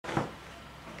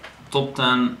top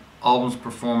 10 albums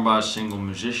performed by a single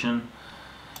musician.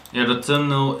 Yeah, the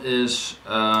thumbnail is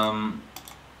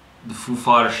the Foo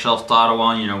Fighters self-titled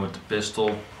one, you know, with the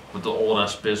pistol, with the old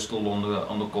ass pistol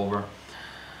on the cover.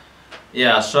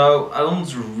 Yeah, so I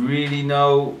don't really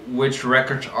know which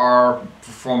records are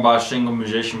performed by a single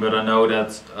musician, but I know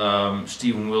that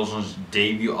Steven Wilson's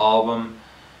debut album,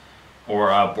 or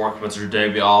Porcupin's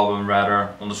debut album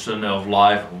rather, On the Sunday of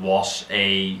Life, was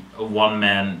a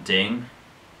one-man thing.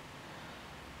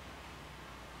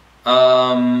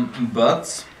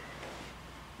 But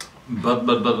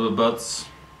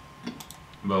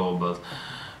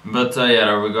yeah,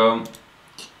 there we go.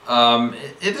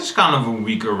 It is kind of a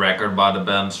weaker record by the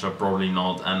band, so probably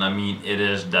not. And I mean, it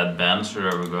is that band, so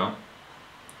there we go.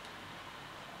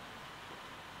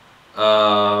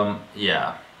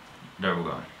 Yeah, there we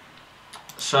go.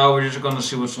 So we're just gonna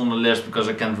see what's on the list because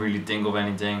I can't really think of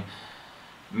anything.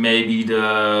 Maybe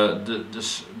the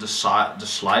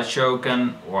slideshow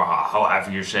can, or however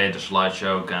you say, the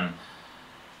slideshow can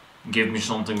give me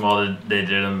something. Well, they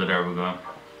didn't, but there we go.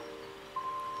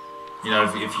 You know,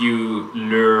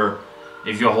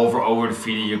 if you hover over the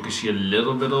video, you can see a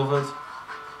little bit of it.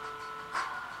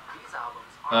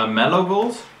 Mellow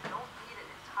Gold.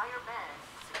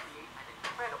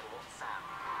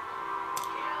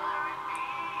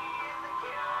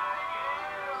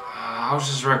 How's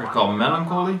this record called?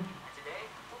 Melancholy?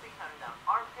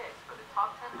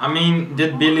 I mean,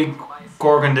 did Billy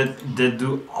Corgan did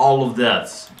do all of that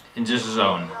in just his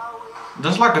own?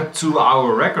 That's like a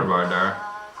 2-hour record right there.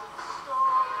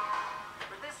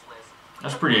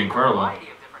 That's pretty incredible.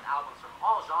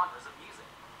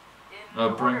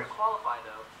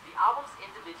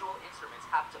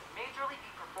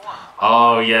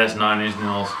 Oh yes, 9 Inch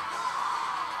Nails.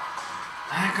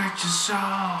 I got your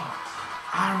soul.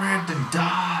 I'd rather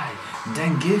die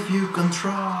than give you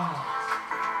control.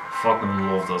 Fucking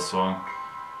love that song.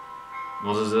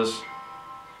 What is this?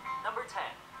 Number 10,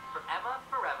 for Emma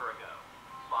Forever Ago,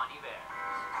 Bonnie Bear.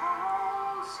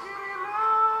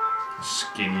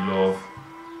 Skinny Love.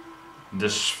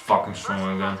 This fucking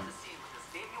song again. With his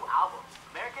debut album,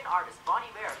 American artist Bonnie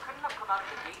Bear couldn't have come out of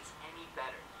the gates any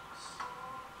better.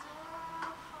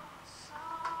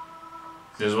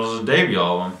 This was his debut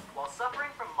album. While suffering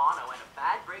from mono and a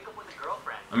bad breakup with a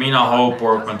girlfriend, I mean, I hope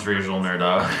Porcupine 3 is on there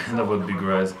though. That would be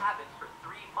great. For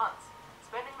 3 months,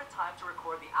 spending the time to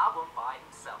record the album by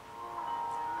himself.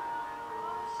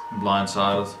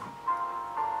 Blindsided.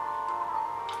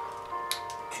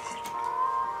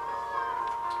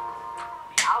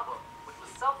 The album, which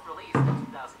was self-released in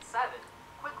 2007,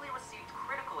 quickly received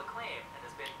critical acclaim and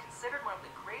has been considered one of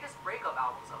the greatest breakup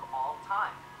albums of all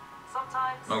time.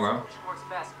 Sometimes solution works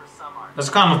best for some artists. That's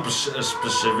kind of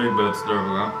specific, but there we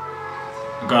go.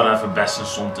 You gotta have a best in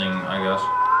something, I guess.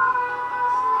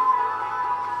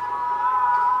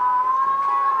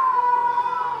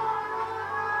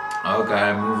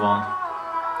 Okay, move on.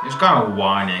 He's kind of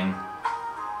whining.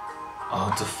 Oh,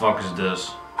 what the fuck is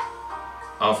this?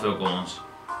 Oh, Phil Collins.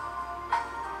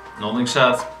 Nothing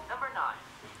said. Number 9,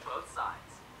 Both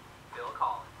Sides, Phil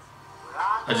Collins.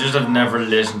 I just have never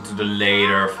listened to the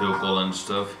later Phil Collins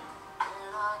stuff.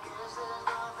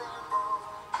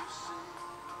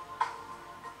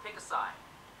 Pick a side.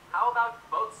 How about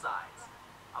Both Sides?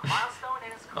 A milestone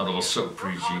in his career. Oh, that was so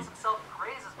preachy. Phil Collins himself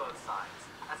praises Both Sides,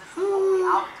 as it's the only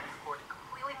album to be recorded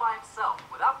completely by himself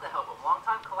without the help of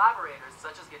longtime collaborators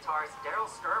such as guitarist Daryl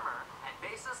Sturmer and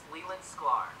bassist Leland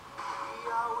Sklar.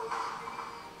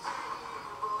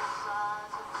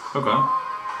 Okay.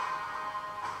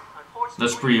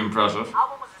 That's pretty impressive. The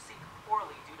album was received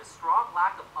poorly due to strong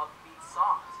lack of upbeat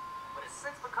songs, but has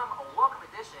since become a welcome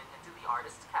addition into the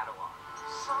artist's catalog.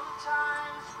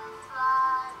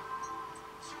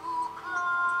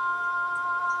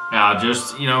 Yeah,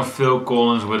 just, you know, Phil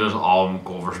Collins with his album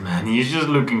covers, man. He's just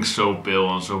looking so pale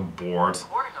and so bored.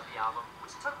 Recording of the album,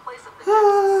 which took place at the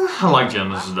Genesis. I like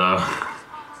Genesis though.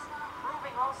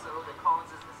 Proving also that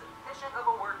Collins is as efficient of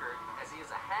a worker as he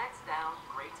is a hands-down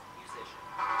great musician.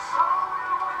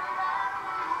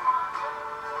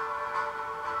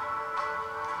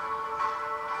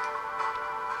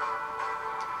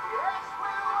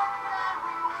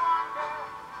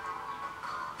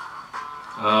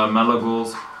 Mellow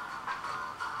Gold.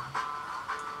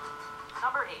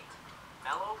 Number 8,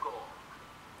 Mellow Gold,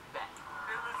 Beck.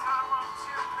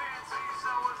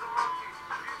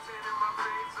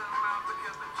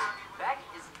 Beck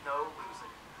is no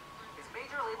loser. His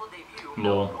major label debut,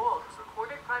 Mellow Gold, was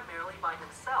recorded primarily by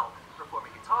himself,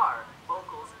 performing guitar,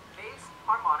 vocals, bass,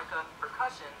 harmonica,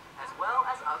 percussion, as well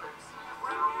as others.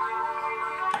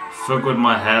 Fuck with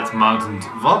my head, mountain.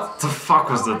 What the fuck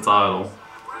was the title?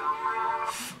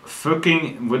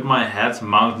 Fucking with my head,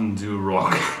 Mountain Dew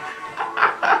rock.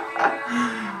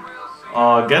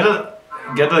 Oh, get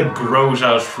a gross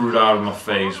ass fruit out of my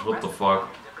face. What the fuck?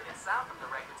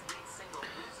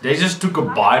 They just took a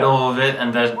bite off of it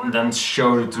and then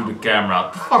showed it to the camera.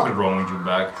 What the fuck is wrong with you,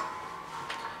 Beck?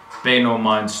 Pay no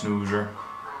mind, snoozer.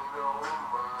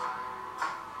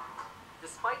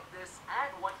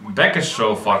 Beck is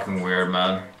so fucking weird,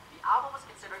 man.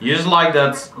 He is like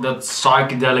that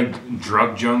psychedelic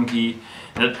drug junkie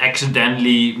that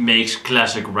accidentally makes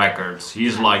classic records.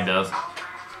 He's like that.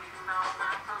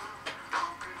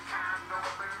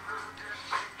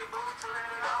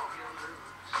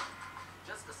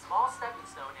 Just a small stepping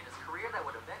stone in his career that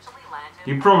would eventually land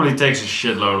him. He probably takes a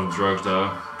shitload of drugs though.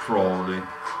 Probably.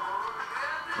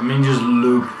 I mean, just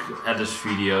look at his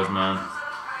videos, man.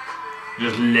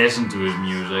 Just listen to his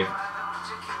music.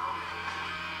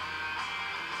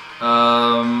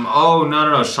 Oh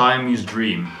no, Siamese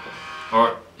Dream.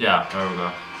 Or yeah, there we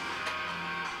go.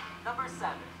 Number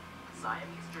 7,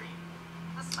 Siamese Dream.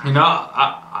 You know,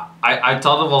 I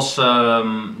thought it was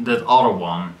that other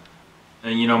one.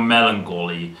 You know,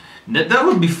 Melancholy. That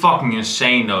would be fucking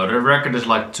insane though. The record is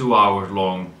like 2 hours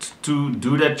long. To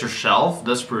do that yourself,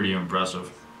 that's pretty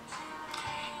impressive.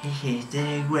 It's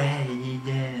the greatest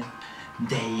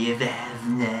day you've ever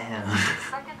known.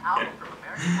 Second album from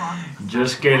American rock.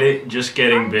 Just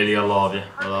kidding, Billy. I love you.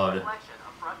 I love you. Collection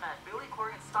of frontman Billy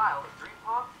Corgan's style of dream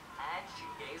pop and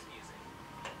shoegaze music.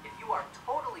 If you are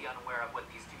totally unaware of what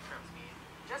these two terms mean,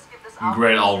 just give this album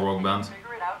Great alt rock band.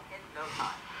 Figure it out in no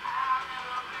time.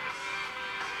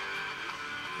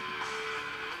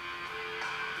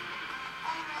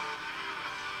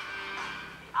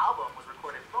 The album was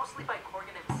recorded mostly by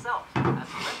Corgan himself, as the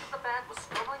rest of the band was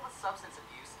struggling with substance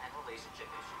abuse and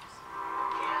relationship issues.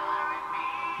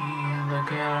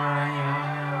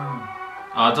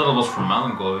 Oh, I thought it was from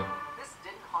Melancholy. This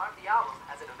didn't harm the album,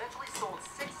 as it eventually sold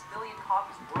 6 million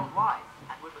copies worldwide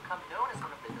and would become known as one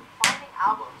of the defining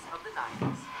albums of the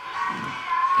 90s.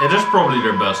 It is probably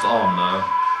their best album though.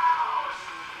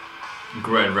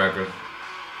 Great record.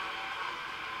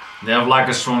 They have like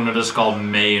a song that is called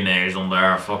Mayonnaise on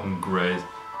there, fucking great.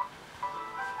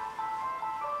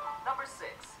 Number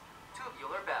 6,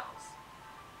 Tubular Bells,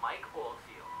 Mike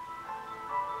Oldfield.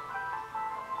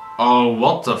 Oh,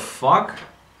 what the fuck?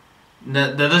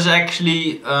 That is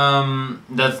actually you know,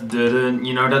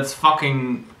 that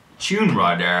fucking tune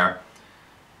right there.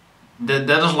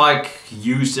 That is like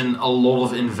used in a lot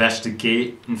of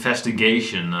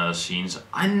investigation scenes.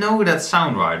 I know that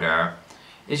sound right there.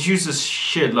 It's used a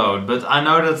shitload, but I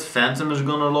know that Phantom is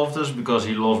gonna love this because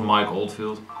he loves Mike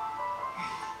Oldfield.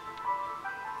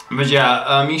 But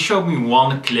yeah, he showed me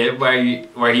one clip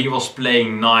where he was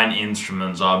playing 9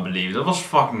 instruments, I believe. That was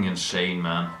fucking insane,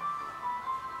 man.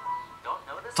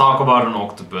 Talk about an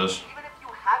octopus. Even if you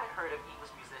haven't heard of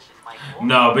English musician Mike Oldfield,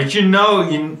 No, but you know,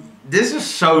 this is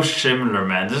so similar,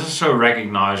 man. This is so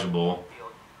recognizable.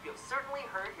 you have certainly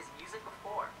heard his music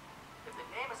before. If the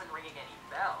name isn't ringing any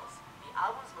bells, the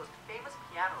album's most famous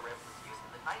piano riff was used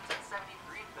in the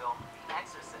 1973 film The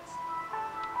Exorcist.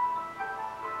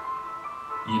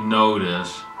 You know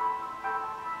this.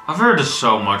 I've heard this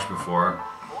so much before.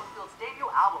 Oldfield's debut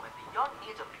album at the young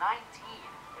age of 19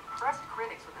 impressed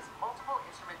critics with his multiple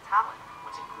instrument talent,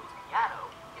 which includes piano,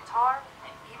 guitar,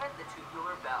 and even the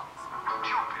tubular bells.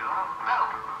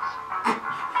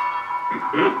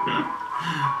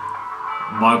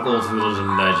 Mike Oldfield is a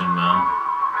legend, man.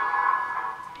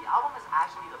 The album is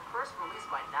actually the first released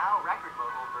by now record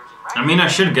mogul Virgin Records. I mean, I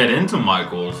should get into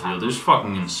Mike Oldfield. It's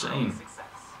fucking insane.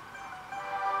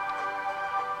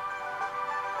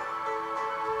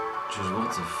 Just what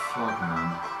the fuck,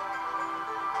 man.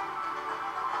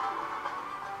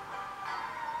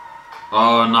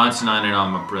 Oh,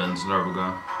 1999, my Prince. There we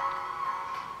go.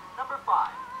 Number 5,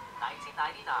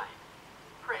 1999.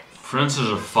 Prince. Prince is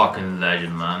a fucking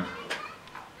legend, man.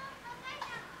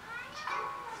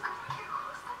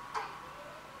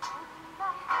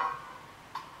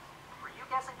 Were you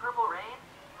guessing Purple Rain?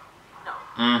 No,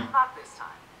 not this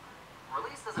time.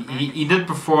 Released as a He did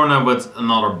perform that with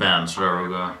another band, so there we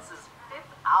go. Prince's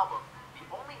 5th album, the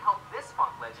only help this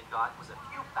funk legend got was a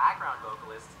few background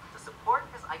vocalists to support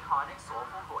his iconic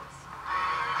soulful voice.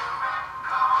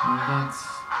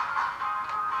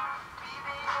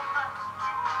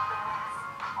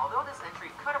 Although this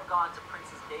entry could have gone to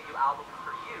Prince's debut album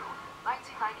For You,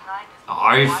 1999 is the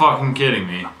Are you fucking kidding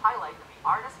me? highlight of the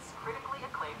artist's critically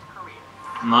acclaimed career.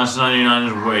 1999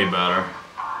 is way better.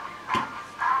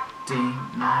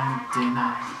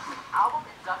 Album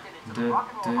inducted into the Rock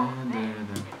and Roll Hall of Fame,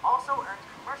 it also earned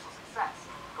commercial success,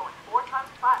 going 4 times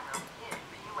platinum in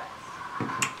the US.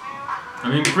 I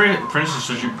mean, Prince is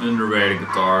such an underrated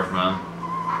guitarist, man.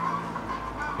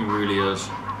 He really is.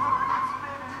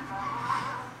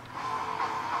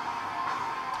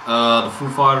 The Foo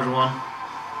Fighters one.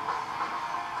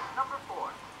 Number 4,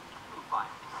 Foo Fighters.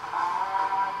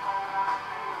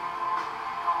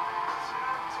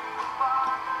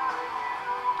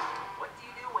 What do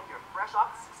you do when you're fresh off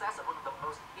the success of one of the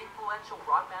most influential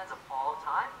rock bands of all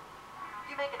time?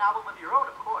 You make an album of your own,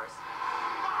 of course.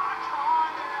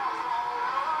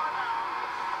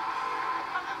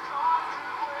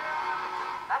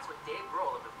 That's what Dave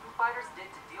Grohl of the Foo Fighters did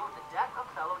to deal with the death of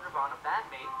fellow Nirvana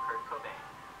bandmate Kurt Cobain.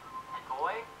 And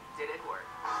boy, did it work.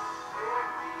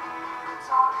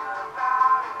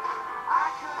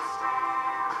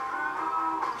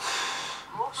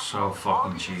 So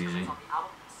fucking cheesy. On the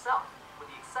album itself, with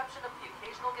the exception of the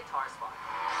occasional guitar spot.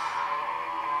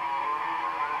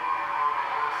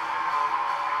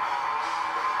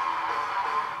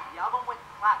 The album went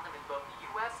platinum in both the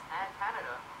US and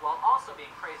Canada, while also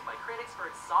being praised by critics for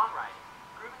its songwriting,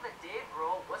 proving that Dave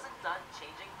Grohl wasn't done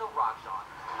changing the rock genre.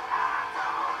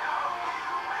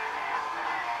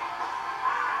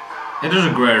 It is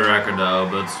a great record though,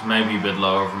 but maybe a bit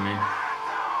lower for me.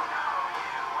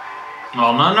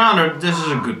 Well, no, this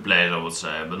is a good place, I would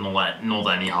say, but not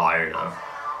any higher though.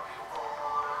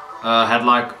 Had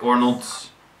like, or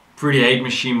not, Pretty Hate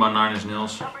Machine by 9 Inch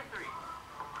Nails. Number 3,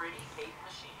 Pretty Hate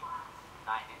Machine,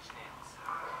 9 Inch Nails.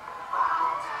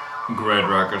 Great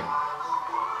record.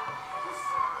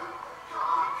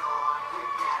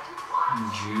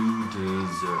 You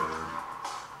deserve.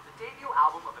 The debut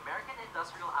album of American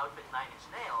industrial outfit 9 Inch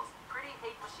Nails, Pretty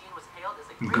Hate Machine was hailed as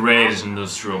a Greatest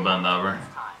industrial band ever.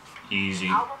 time. Easy.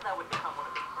 An album that would become one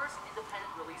of the first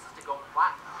independent releases to go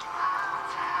platinum.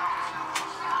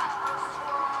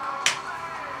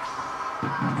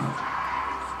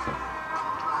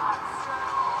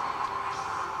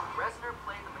 Reznor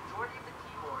played the majority of the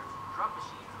keyboards, drum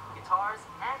machines, guitars,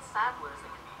 and samplers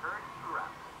that can be heard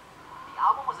throughout. The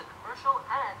album was a commercial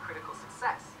and critical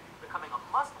success, becoming a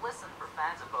must-listen for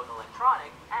fans of both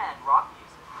electronic and rock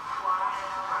music.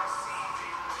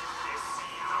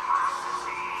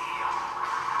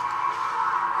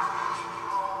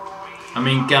 I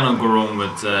mean, cannot go wrong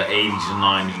with 80s and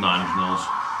 90s 9 Inch Nails.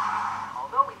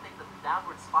 Although we think that the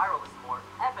Downward Spiral is a more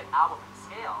epic album in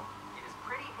scale, it is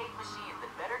Pretty Hate Machine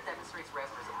that better demonstrates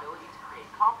Reznor's ability to create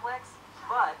complex,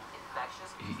 but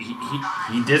infectious music.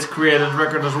 He did create a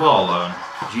record as well, though.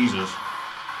 Jesus.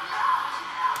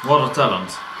 What a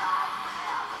talent.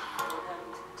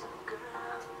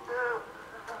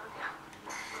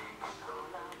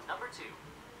 Number 2,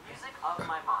 Music of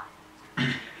My Mind,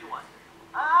 Stevie Wonder.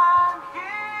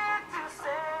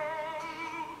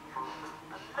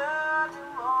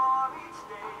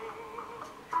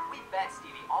 We bet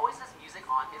Stevie always has music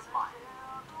on his mind.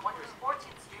 Wonder's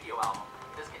 14th studio album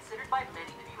is considered by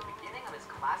many to be the beginning of his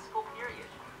classical period,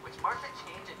 which marked a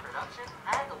change in production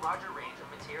and a larger range of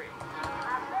material.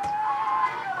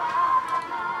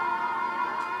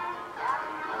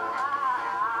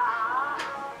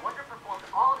 Wonder performed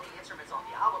all of the instruments on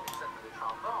the album except for the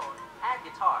trombone and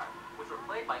guitar, which were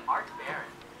played by Art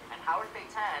Barron and Howard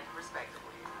Payton, respectively.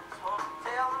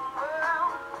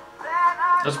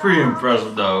 That's pretty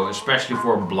impressive, though, especially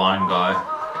for a blind guy.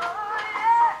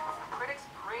 Critics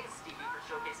praised Stevie for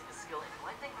showcasing his skill in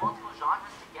blending multiple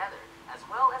genres together, as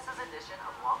well as his addition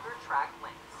of longer track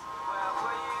lengths.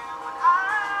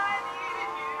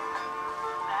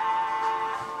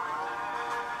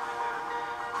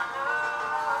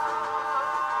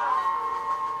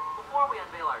 Before we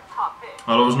unveil our top pick,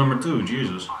 Oh, that was number 2,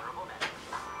 Jesus. honorable mention.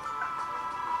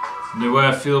 The way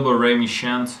I feel about Remy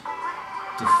Shant.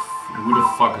 Who the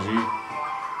fuck is he?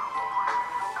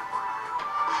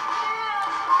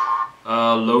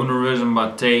 Lonerism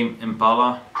by Tame,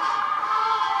 Impala.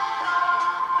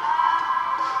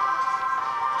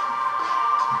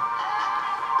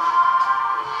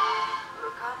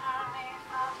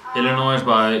 Illinois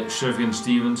by Sufjan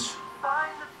Stevens.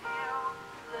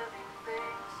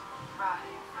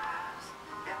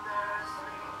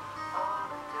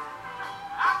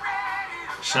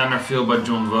 Centerfield by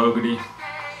John Fogerty.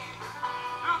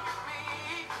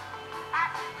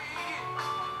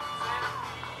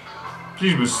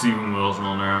 Please put Stephen Wilson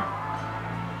on there.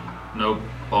 Nope,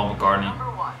 Paul McCartney.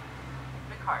 Number 1,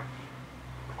 McCartney.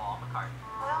 Paul McCartney.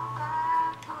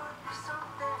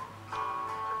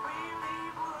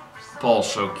 Paul's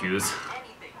so cute.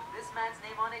 Anything with this man's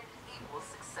name on it equals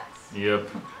success. Yep.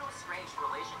 Due to estranged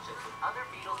relationships with other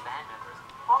Beatles band members,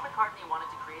 Paul McCartney wanted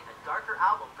to create a darker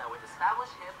album that would establish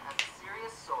him as a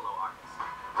serious solo artist.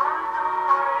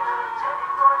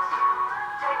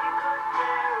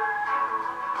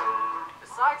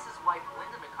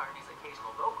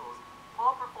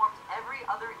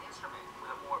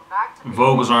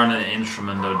 Vocals aren't an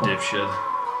instrument though, dipshit.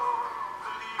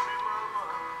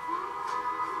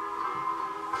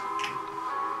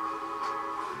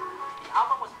 The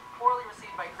album was poorly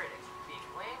received by critics, being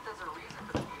blamed as a reason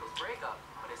for the Beatles' breakup,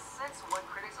 but has since won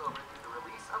critics over through the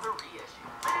release of a reissue.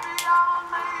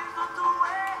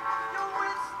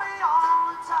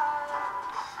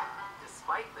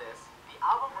 Despite this, the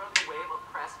album rode the wave of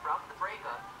press from the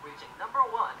breakup, reaching #1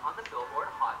 on the Billboard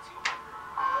Hot 200.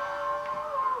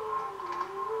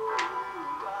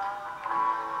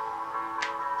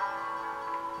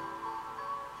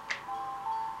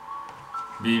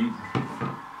 Beam.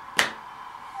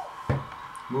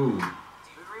 Woo. Do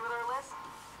you agree with our list?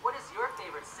 What is your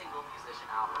favorite single musician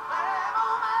album?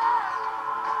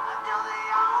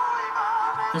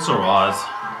 It's alright.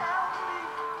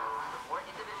 For more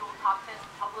individual top 10s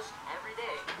published every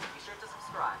day, be sure to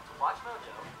subscribe to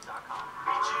WatchMojo.com.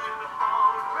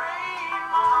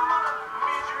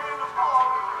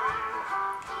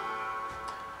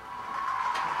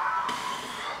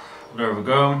 There we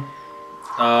go.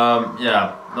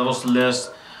 Yeah, that was the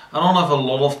list. I don't have a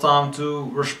lot of time to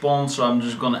respond, so I'm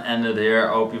just gonna end it here.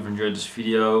 I hope you've enjoyed this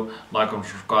video. Like and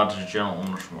subscribe to the channel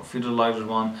on for more videos like this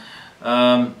one.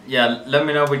 Yeah, let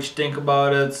me know what you think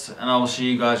about it, and I will see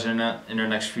you guys in the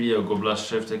next video. God bless,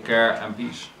 safe, take care, and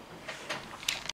peace.